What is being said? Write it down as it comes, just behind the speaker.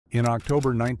In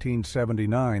October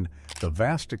 1979, the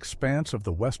vast expanse of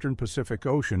the western Pacific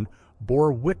Ocean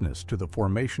bore witness to the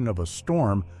formation of a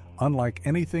storm unlike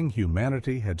anything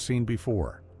humanity had seen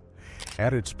before.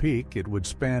 At its peak, it would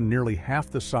span nearly half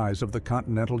the size of the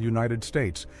continental United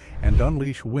States and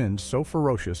unleash winds so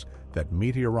ferocious that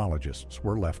meteorologists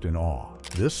were left in awe.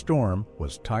 This storm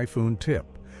was Typhoon Tip,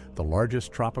 the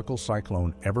largest tropical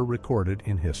cyclone ever recorded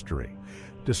in history.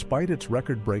 Despite its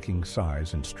record-breaking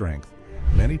size and strength,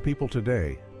 many people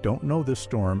today don't know this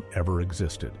storm ever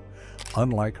existed.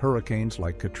 Unlike hurricanes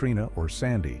like Katrina or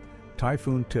Sandy,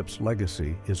 Typhoon Tip's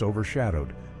legacy is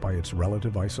overshadowed by its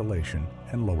relative isolation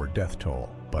and lower death toll.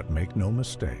 But make no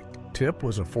mistake, Tip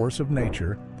was a force of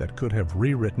nature that could have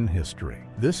rewritten history.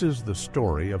 This is the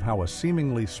story of how a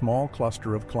seemingly small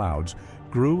cluster of clouds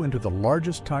grew into the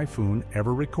largest typhoon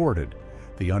ever recorded,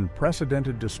 the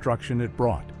unprecedented destruction it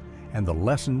brought, and the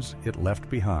lessons it left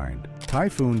behind.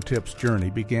 Typhoon Tip's journey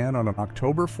began on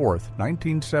October 4,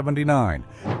 1979,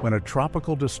 when a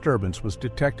tropical disturbance was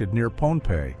detected near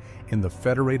Pohnpei in the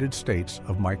Federated States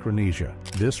of Micronesia.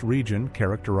 This region,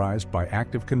 characterized by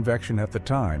active convection at the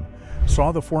time,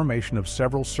 saw the formation of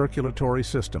several circulatory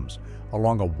systems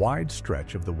along a wide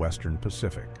stretch of the western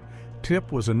Pacific.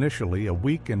 Tip was initially a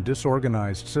weak and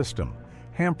disorganized system,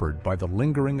 hampered by the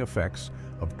lingering effects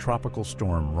of Tropical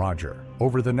Storm Roger.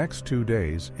 Over the next 2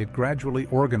 days, it gradually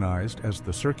organized as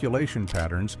the circulation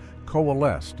patterns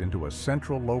coalesced into a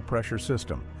central low-pressure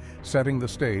system, setting the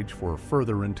stage for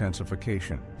further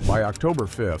intensification. By October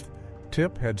 5th,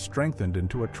 Tip had strengthened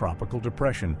into a tropical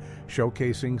depression,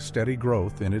 showcasing steady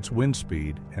growth in its wind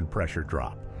speed and pressure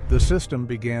drop. The system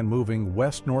began moving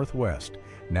west-northwest,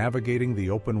 navigating the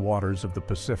open waters of the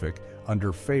Pacific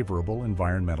under favorable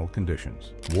environmental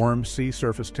conditions. Warm sea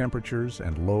surface temperatures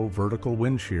and low vertical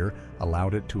wind shear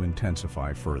allowed it to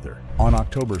intensify further. On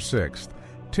October 6th,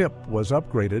 Tip was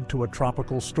upgraded to a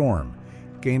tropical storm,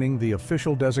 gaining the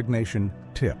official designation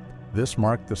Tip. This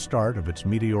marked the start of its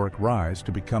meteoric rise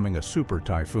to becoming a super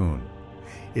typhoon.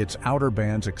 Its outer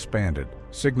bands expanded,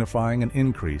 signifying an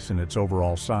increase in its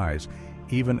overall size,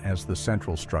 even as the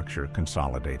central structure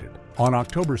consolidated. On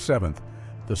October 7th,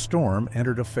 the storm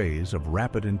entered a phase of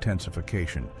rapid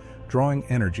intensification, drawing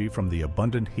energy from the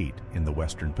abundant heat in the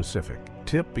western Pacific.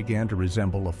 Tip began to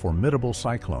resemble a formidable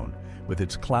cyclone, with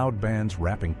its cloud bands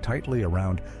wrapping tightly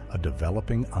around a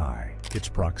developing eye. Its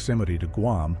proximity to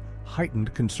Guam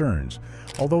heightened concerns,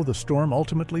 although the storm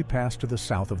ultimately passed to the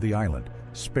south of the island,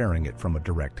 sparing it from a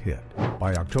direct hit.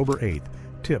 By October 8th,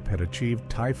 Tip had achieved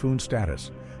typhoon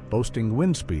status, boasting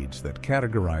wind speeds that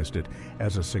categorized it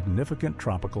as a significant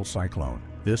tropical cyclone.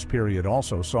 This period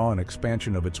also saw an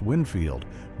expansion of its wind field,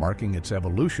 marking its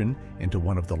evolution into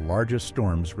one of the largest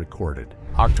storms recorded.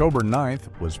 October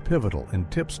 9th was pivotal in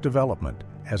Tip's development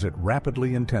as it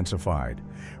rapidly intensified,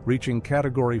 reaching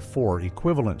Category 4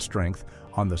 equivalent strength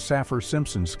on the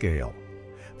Saffir-Simpson scale.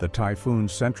 The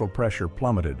typhoon's central pressure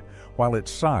plummeted, while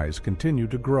its size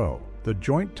continued to grow. The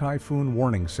Joint Typhoon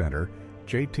Warning Center,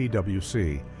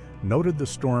 JTWC, noted the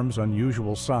storm's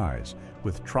unusual size,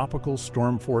 with tropical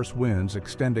storm force winds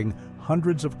extending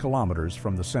hundreds of kilometers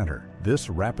from the center. This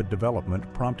rapid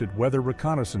development prompted weather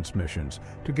reconnaissance missions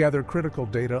to gather critical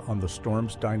data on the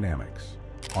storm's dynamics.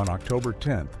 On October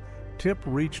 10th, Tip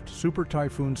reached super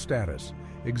typhoon status,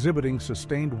 exhibiting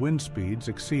sustained wind speeds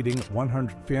exceeding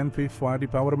 150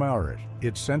 km/h.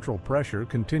 Its central pressure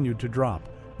continued to drop,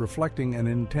 reflecting an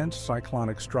intense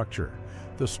cyclonic structure.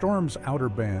 The storm's outer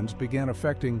bands began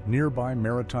affecting nearby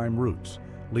maritime routes,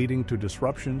 leading to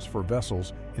disruptions for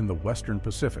vessels in the western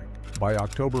Pacific. By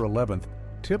October 11th,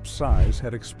 Tip's size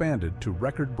had expanded to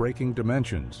record-breaking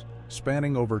dimensions,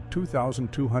 spanning over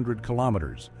 2,200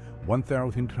 kilometers,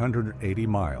 1,180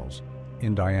 miles,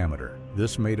 in diameter.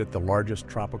 This made it the largest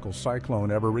tropical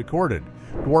cyclone ever recorded,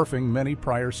 dwarfing many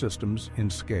prior systems in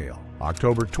scale.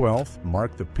 October 12th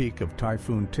marked the peak of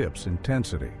Typhoon Tip's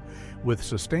intensity. With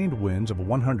sustained winds of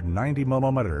 190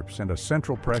 millimeters and a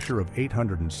central pressure of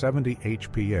 870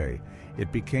 HPA,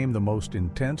 it became the most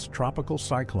intense tropical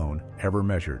cyclone ever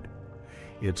measured.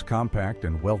 Its compact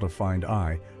and well-defined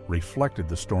eye reflected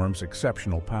the storm's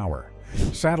exceptional power.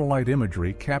 Satellite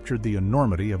imagery captured the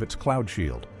enormity of its cloud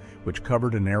shield, which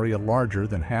covered an area larger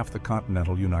than half the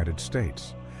continental United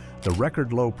States. The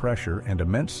record low pressure and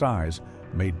immense size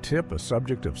made Tip a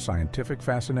subject of scientific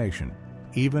fascination,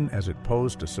 even as it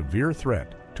posed a severe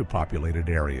threat to populated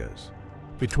areas.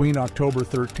 Between October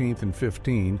 13th and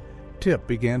 15, Tip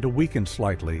began to weaken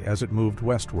slightly as it moved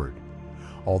westward.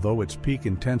 Although its peak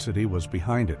intensity was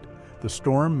behind it, the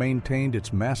storm maintained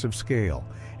its massive scale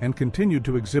and continued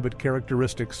to exhibit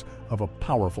characteristics of a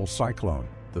powerful cyclone.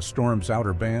 The storm's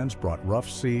outer bands brought rough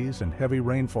seas and heavy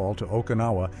rainfall to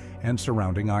Okinawa and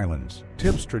surrounding islands.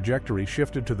 Tip's trajectory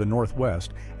shifted to the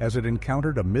northwest as it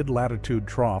encountered a mid-latitude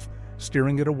trough,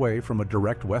 steering it away from a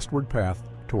direct westward path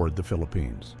toward the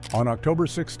Philippines. On October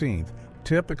 16th,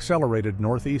 Tip accelerated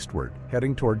northeastward,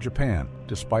 heading toward Japan.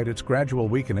 Despite its gradual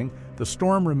weakening, the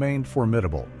storm remained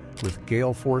formidable, with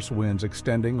gale-force winds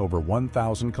extending over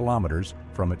 1,000 kilometers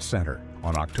from its center.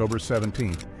 On October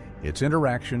 17th, its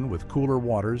interaction with cooler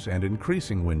waters and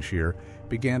increasing wind shear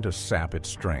began to sap its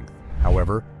strength.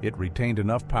 However, it retained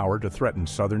enough power to threaten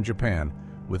southern Japan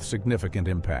with significant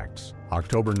impacts.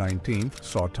 October 19th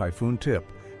saw Typhoon Tip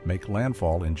make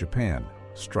landfall in Japan,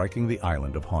 striking the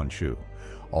island of Honshu.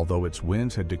 Although its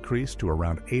winds had decreased to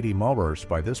around 80 millibars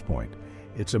by this point,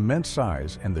 its immense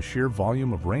size and the sheer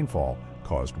volume of rainfall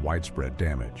caused widespread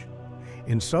damage.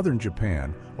 In southern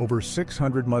Japan, over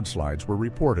 600 mudslides were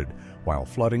reported, while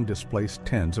flooding displaced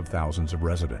tens of thousands of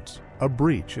residents. A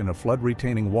breach in a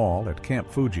flood-retaining wall at Camp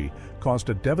Fuji caused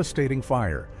a devastating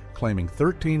fire, claiming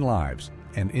 13 lives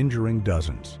and injuring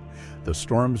dozens. The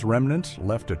storm's remnants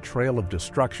left a trail of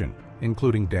destruction,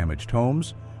 including damaged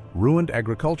homes, ruined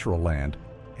agricultural land,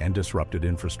 and disrupted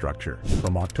infrastructure.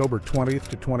 From October 20th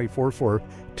to 24th,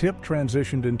 Tip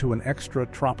transitioned into an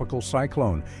extratropical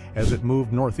cyclone as it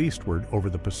moved northeastward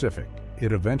over the Pacific.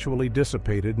 It eventually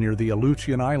dissipated near the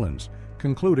Aleutian Islands,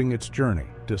 concluding its journey.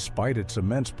 Despite its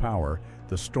immense power,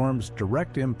 the storm's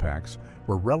direct impacts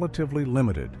were relatively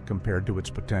limited compared to its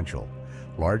potential,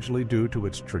 largely due to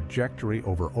its trajectory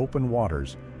over open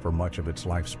waters for much of its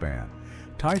lifespan.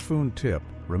 Typhoon Tip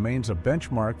remains a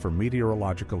benchmark for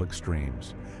meteorological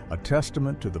extremes, a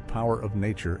testament to the power of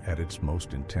nature at its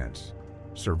most intense.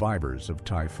 Survivors of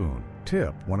Typhoon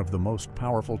Tip, one of the most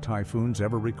powerful typhoons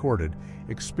ever recorded,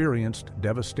 experienced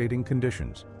devastating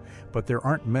conditions, but there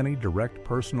aren't many direct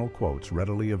personal quotes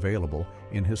readily available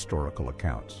in historical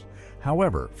accounts.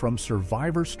 However, from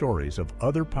survivor stories of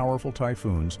other powerful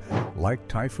typhoons, like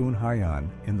Typhoon Haiyan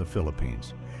in the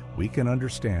Philippines, we can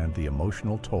understand the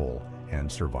emotional toll and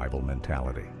survival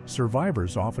mentality.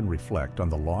 Survivors often reflect on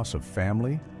the loss of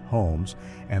family, homes,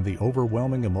 and the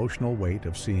overwhelming emotional weight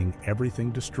of seeing everything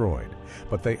destroyed,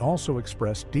 but they also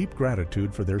express deep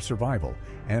gratitude for their survival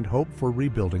and hope for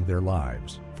rebuilding their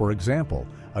lives. For example,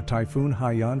 a Typhoon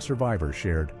Haiyan survivor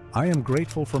shared, "I am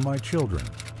grateful for my children.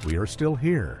 We are still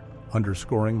here,"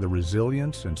 underscoring the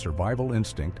resilience and survival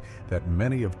instinct that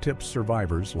many of Tip's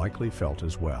survivors likely felt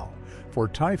as well. For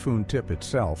Typhoon Tip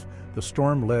itself, the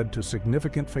storm led to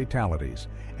significant fatalities,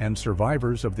 and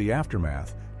survivors of the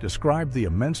aftermath described the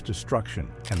immense destruction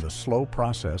and the slow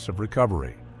process of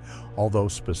recovery. Although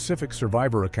specific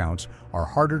survivor accounts are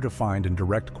harder to find in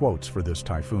direct quotes for this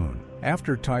typhoon.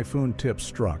 After Typhoon Tip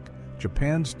struck,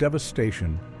 Japan's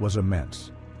devastation was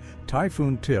immense.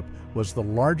 Typhoon Tip was the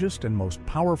largest and most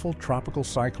powerful tropical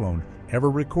cyclone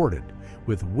ever recorded,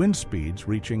 with wind speeds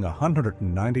reaching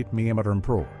 190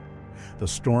 km/h. The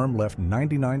storm left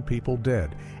 99 people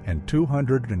dead and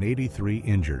 283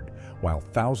 injured, while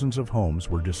thousands of homes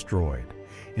were destroyed.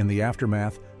 In the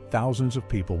aftermath, thousands of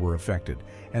people were affected,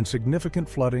 and significant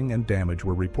flooding and damage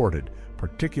were reported,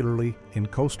 particularly in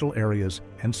coastal areas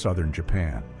and southern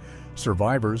Japan.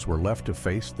 Survivors were left to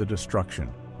face the destruction,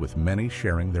 with many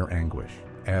sharing their anguish.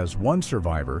 As one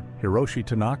survivor, Hiroshi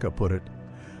Tanaka, put it,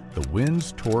 "The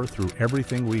winds tore through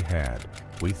everything we had.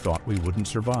 We thought we wouldn't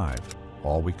survive.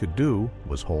 All we could do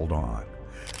was hold on."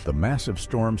 The massive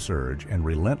storm surge and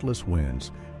relentless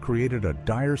winds created a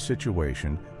dire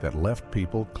situation that left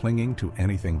people clinging to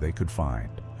anything they could find.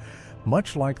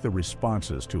 Much like the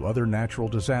responses to other natural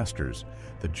disasters,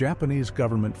 the Japanese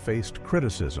government faced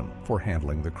criticism for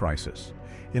handling the crisis.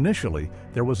 Initially,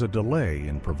 there was a delay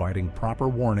in providing proper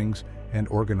warnings and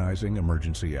organizing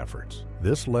emergency efforts.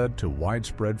 This led to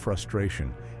widespread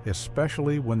frustration,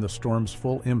 especially when the storm's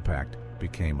full impact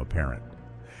became apparent.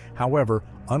 However,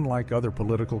 unlike other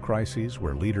political crises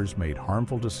where leaders made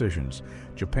harmful decisions,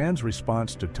 Japan's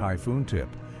response to Typhoon Tip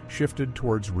shifted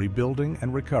towards rebuilding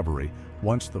and recovery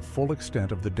once the full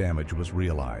extent of the damage was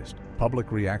realized.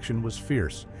 Public reaction was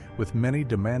fierce, with many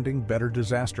demanding better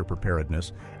disaster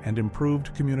preparedness and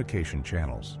improved communication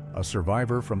channels. A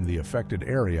survivor from the affected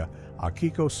area,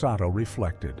 Akiko Sato,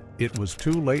 reflected, "It was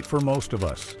too late for most of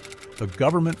us. The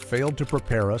government failed to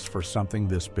prepare us for something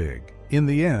this big." In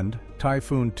the end,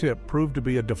 Typhoon Tip proved to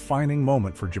be a defining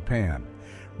moment for Japan,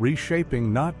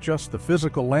 reshaping not just the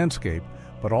physical landscape,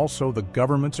 but also the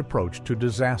government's approach to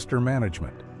disaster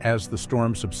management. As the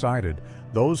storm subsided,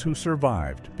 those who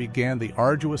survived began the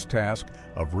arduous task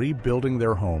of rebuilding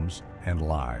their homes and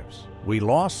lives. "We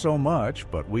lost so much,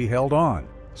 but we held on,"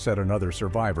 said another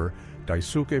survivor,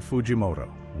 Daisuke Fujimoto.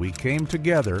 We came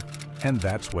together, and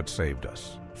that's what saved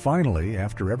us. Finally,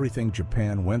 after everything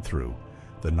Japan went through,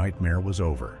 the nightmare was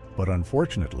over. But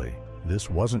unfortunately, this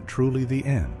wasn't truly the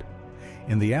end.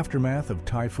 In the aftermath of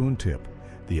Typhoon Tip,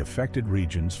 the affected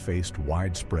regions faced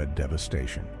widespread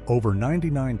devastation. Over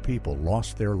 99 people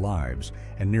lost their lives,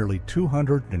 and nearly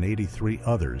 283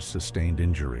 others sustained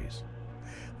injuries.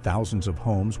 Thousands of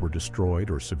homes were destroyed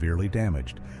or severely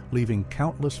damaged, leaving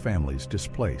countless families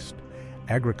displaced.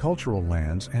 Agricultural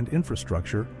lands and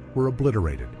infrastructure were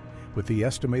obliterated, with the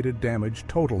estimated damage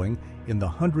totaling in the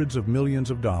hundreds of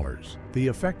millions of dollars. The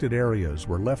affected areas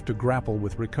were left to grapple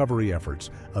with recovery efforts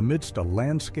amidst a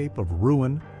landscape of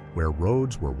ruin where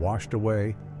roads were washed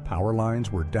away, power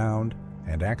lines were downed,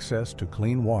 and access to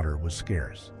clean water was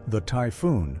scarce. The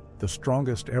typhoon, the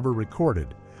strongest ever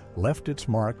recorded, left its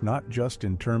mark not just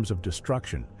in terms of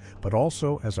destruction, but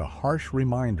also as a harsh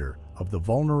reminder of the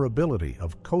vulnerability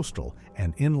of coastal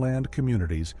and inland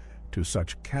communities to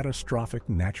such catastrophic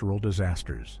natural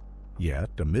disasters. Yet,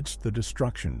 amidst the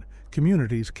destruction,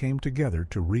 communities came together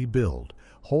to rebuild,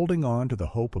 holding on to the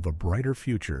hope of a brighter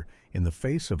future in the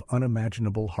face of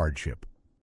unimaginable hardship.